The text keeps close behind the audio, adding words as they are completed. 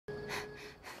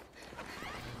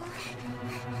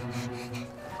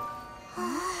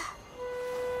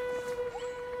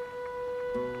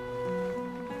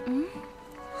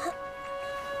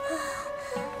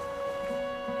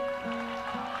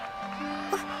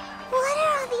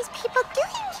people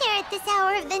doing here at this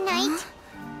hour of the night?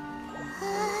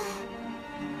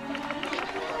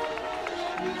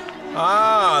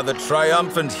 Ah, the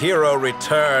triumphant hero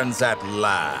returns at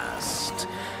last.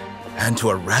 And to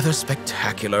a rather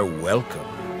spectacular welcome,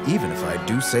 even if I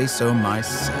do say so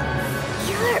myself.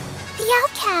 You're the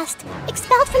outcast,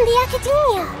 expelled from the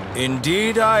academia.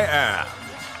 Indeed I am.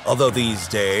 Although these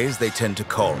days they tend to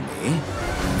call me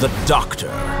the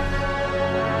Doctor.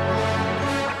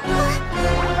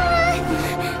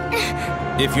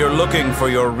 If you're looking for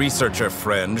your researcher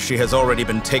friend, she has already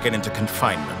been taken into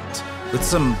confinement. With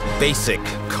some basic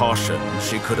caution,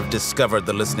 she could have discovered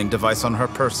the listening device on her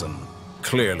person.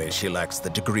 Clearly, she lacks the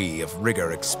degree of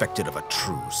rigor expected of a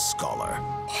true scholar.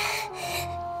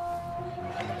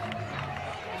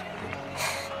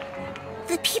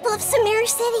 The people of Sumeru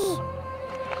City.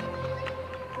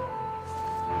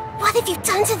 What have you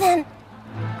done to them?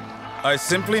 I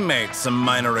simply made some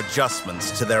minor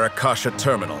adjustments to their Akasha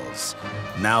terminals.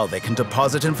 Now they can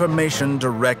deposit information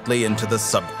directly into the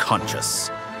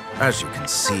subconscious. As you can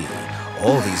see,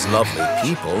 all these lovely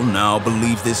people now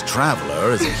believe this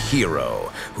traveler is a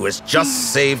hero who has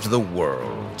just saved the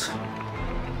world.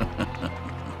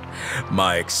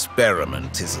 My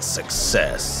experiment is a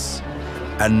success.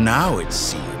 And now it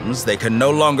seems they can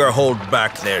no longer hold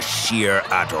back their sheer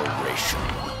adoration.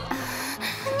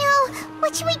 No,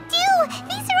 what should we do?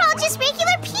 These are all just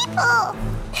regular people.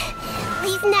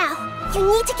 Leave now. You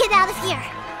need to get out of here.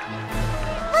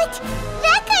 What?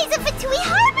 That guy's a Fatui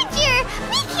Harbinger!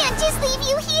 We can't just leave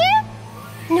you here!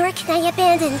 Nor can I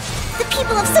abandon the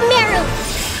people of Sumeru!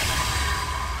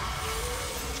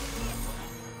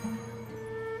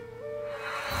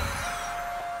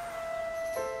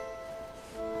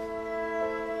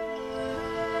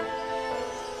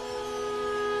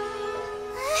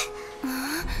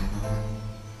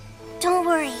 Don't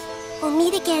worry. We'll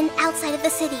meet again outside of the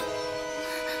city.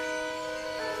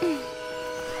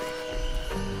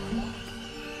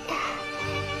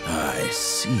 I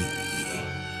see.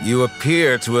 You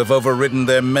appear to have overridden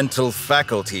their mental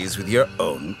faculties with your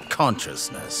own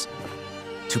consciousness.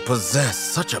 To possess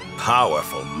such a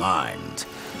powerful mind,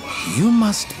 you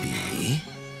must be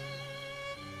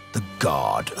the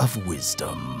God of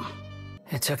Wisdom.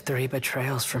 It took 3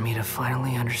 betrayals for me to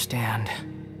finally understand.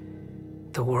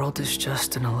 The world is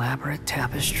just an elaborate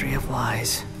tapestry of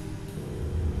lies.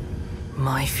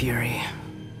 My fury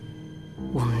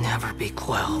will never be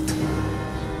quelled.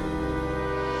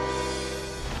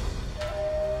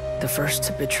 The first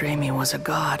to betray me was a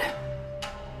god.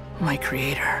 My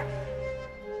creator.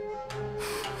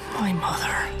 My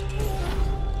mother.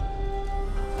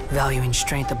 Valuing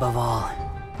strength above all,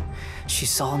 she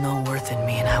saw no worth in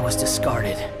me and I was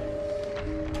discarded.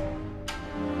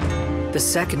 The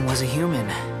second was a human.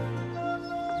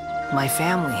 My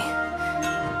family.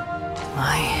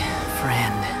 My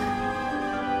friend.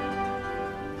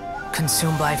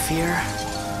 Consumed by fear,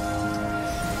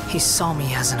 he saw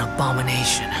me as an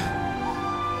abomination.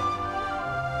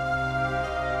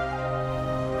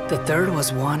 The third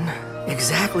was one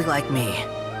exactly like me.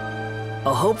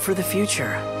 A hope for the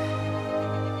future.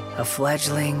 A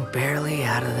fledgling barely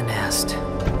out of the nest.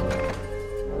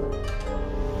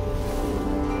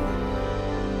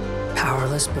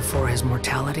 Powerless before his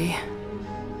mortality,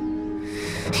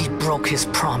 he broke his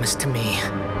promise to me.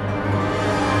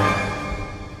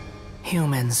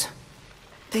 Humans,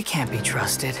 they can't be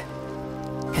trusted.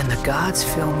 And the gods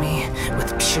fill me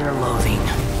with pure loathing.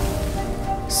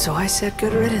 So I said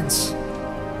good riddance.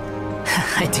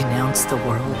 I denounce the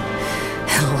world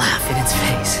and laugh in its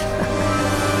face.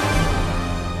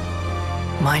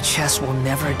 My chest will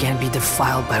never again be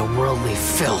defiled by worldly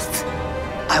filth.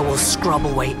 I will scrub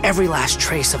away every last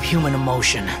trace of human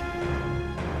emotion.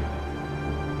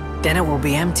 Then it will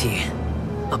be empty,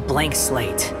 a blank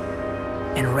slate,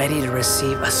 and ready to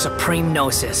receive a supreme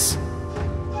gnosis,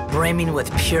 brimming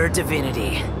with pure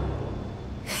divinity.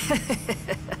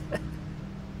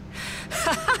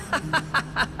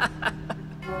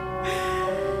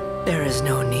 There is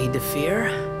no need to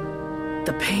fear.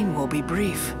 The pain will be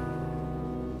brief.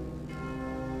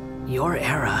 Your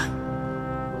era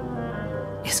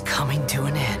is coming to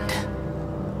an end.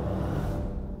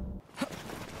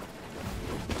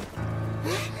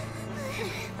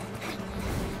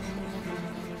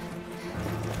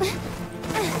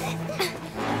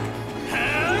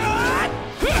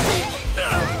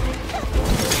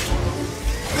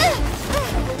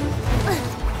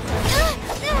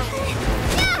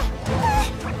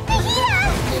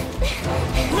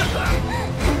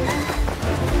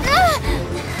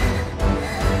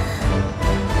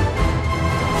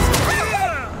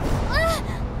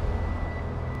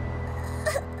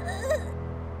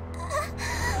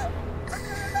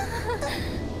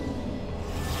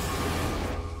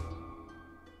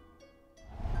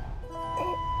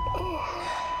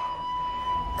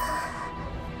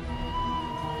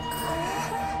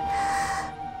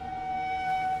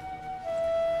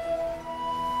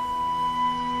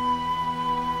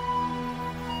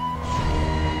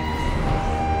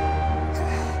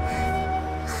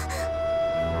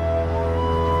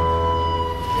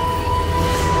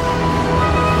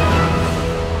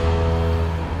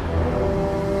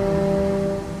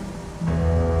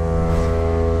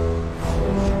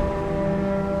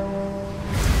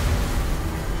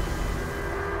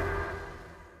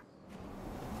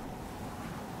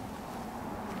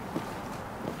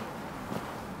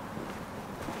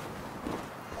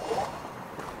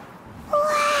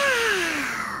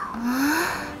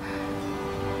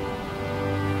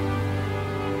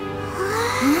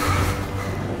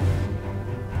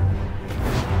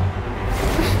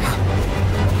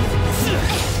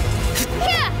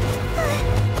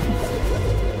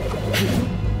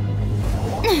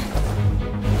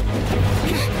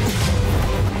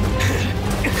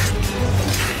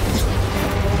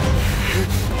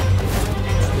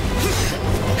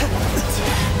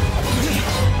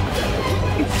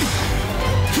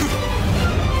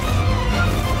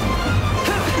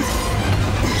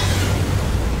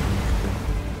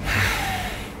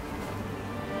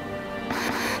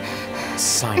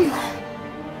 sign.